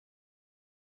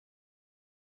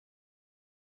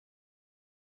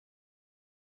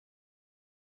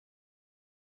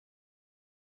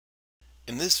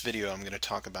In this video, I'm going to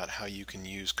talk about how you can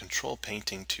use control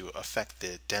painting to affect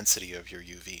the density of your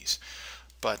UVs.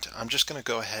 But I'm just going to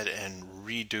go ahead and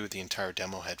redo the entire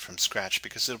demo head from scratch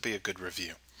because it'll be a good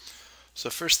review. So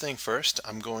first thing first,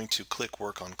 I'm going to click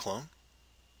Work on Clone.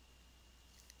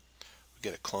 We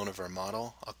get a clone of our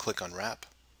model. I'll click Unwrap.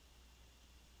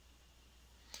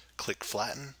 Click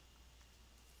Flatten.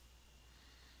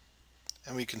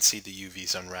 And we can see the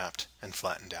UVs unwrapped and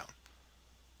flattened out.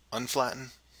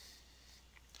 Unflatten.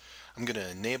 I'm going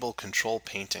to enable control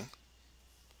painting,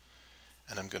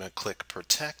 and I'm going to click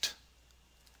Protect,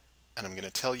 and I'm going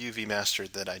to tell UVmaster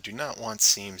that I do not want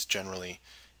seams generally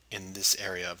in this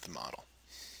area of the model.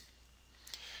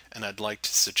 And I'd like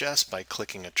to suggest by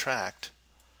clicking Attract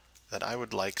that I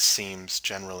would like seams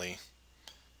generally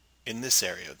in this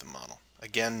area of the model.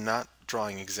 Again, not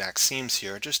drawing exact seams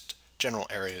here, just general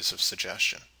areas of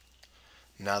suggestion.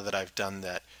 Now that I've done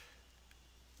that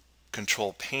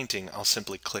control painting, I'll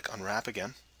simply click Unwrap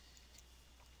again,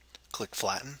 click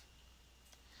Flatten,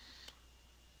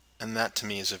 and that to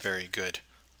me is a very good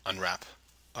unwrap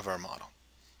of our model.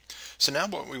 So now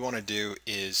what we want to do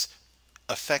is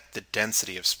affect the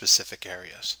density of specific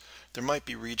areas. There might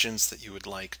be regions that you would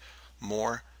like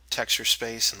more texture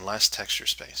space and less texture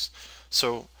space.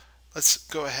 So let's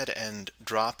go ahead and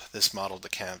drop this model to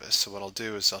canvas. So what I'll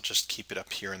do is I'll just keep it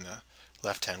up here in the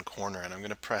left hand corner, and I'm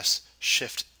going to press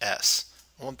Shift S.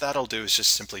 And what that'll do is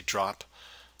just simply drop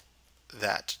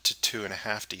that to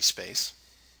 2.5D space.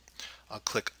 I'll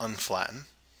click Unflatten,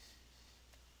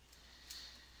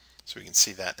 so we can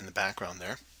see that in the background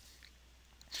there.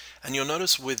 And you'll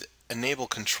notice with Enable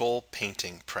Control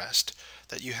Painting pressed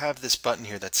that you have this button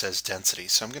here that says Density.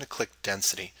 So I'm going to click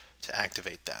Density to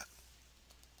activate that.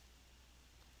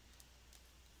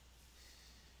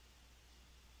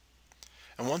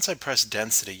 And once I press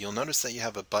Density, you'll notice that you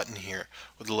have a button here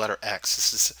with the letter X.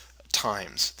 This is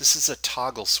Times. This is a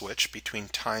toggle switch between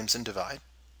times and divide.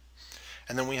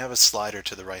 And then we have a slider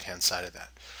to the right hand side of that.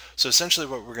 So essentially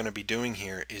what we're going to be doing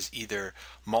here is either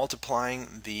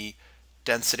multiplying the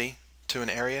density to an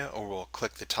area, or we'll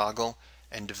click the toggle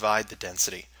and divide the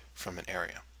density from an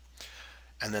area.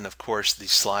 And then of course the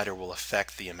slider will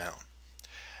affect the amount.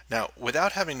 Now,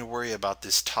 without having to worry about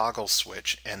this toggle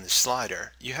switch and the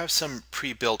slider, you have some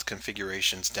pre-built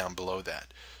configurations down below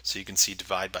that. So you can see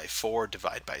divide by 4,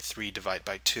 divide by 3, divide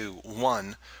by 2,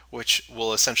 1, which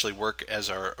will essentially work as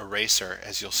our eraser,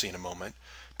 as you'll see in a moment,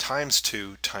 times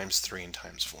 2, times 3, and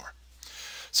times 4.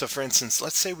 So for instance,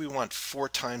 let's say we want 4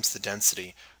 times the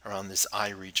density around this eye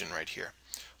region right here.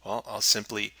 Well, I'll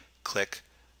simply click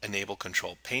Enable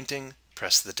Control Painting,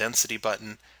 press the Density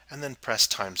button, and then press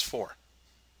times 4.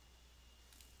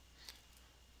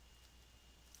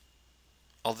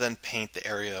 I'll then paint the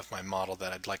area of my model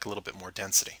that I'd like a little bit more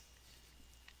density.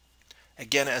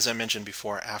 Again, as I mentioned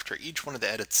before, after each one of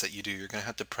the edits that you do, you're going to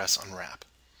have to press Unwrap.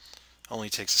 It only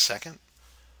takes a second.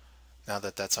 Now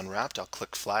that that's unwrapped, I'll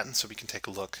click Flatten so we can take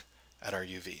a look at our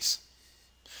UVs.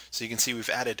 So you can see we've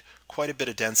added quite a bit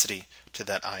of density to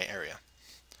that eye area.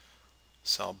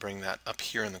 So I'll bring that up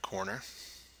here in the corner.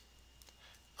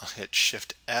 I'll hit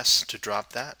Shift S to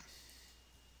drop that.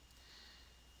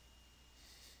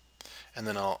 And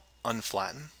then I'll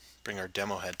unflatten, bring our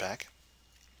demo head back.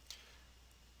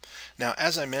 Now,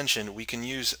 as I mentioned, we can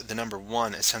use the number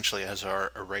 1 essentially as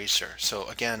our eraser. So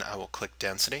again, I will click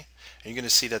Density, and you're going to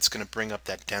see that's going to bring up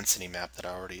that density map that I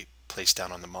already placed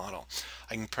down on the model.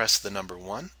 I can press the number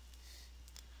 1,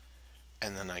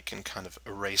 and then I can kind of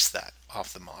erase that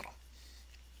off the model.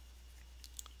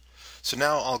 So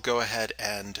now I'll go ahead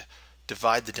and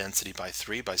divide the density by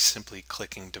 3 by simply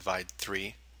clicking Divide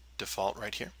 3 Default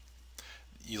right here.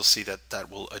 You'll see that that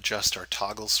will adjust our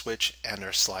toggle switch and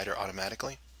our slider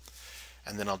automatically.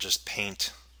 And then I'll just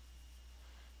paint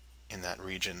in that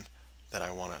region that I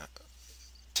want to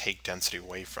take density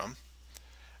away from.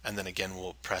 And then again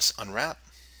we'll press Unwrap.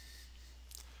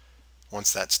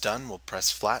 Once that's done, we'll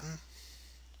press Flatten.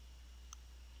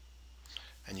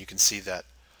 And you can see that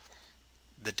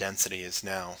the density has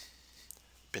now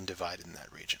been divided in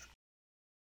that region.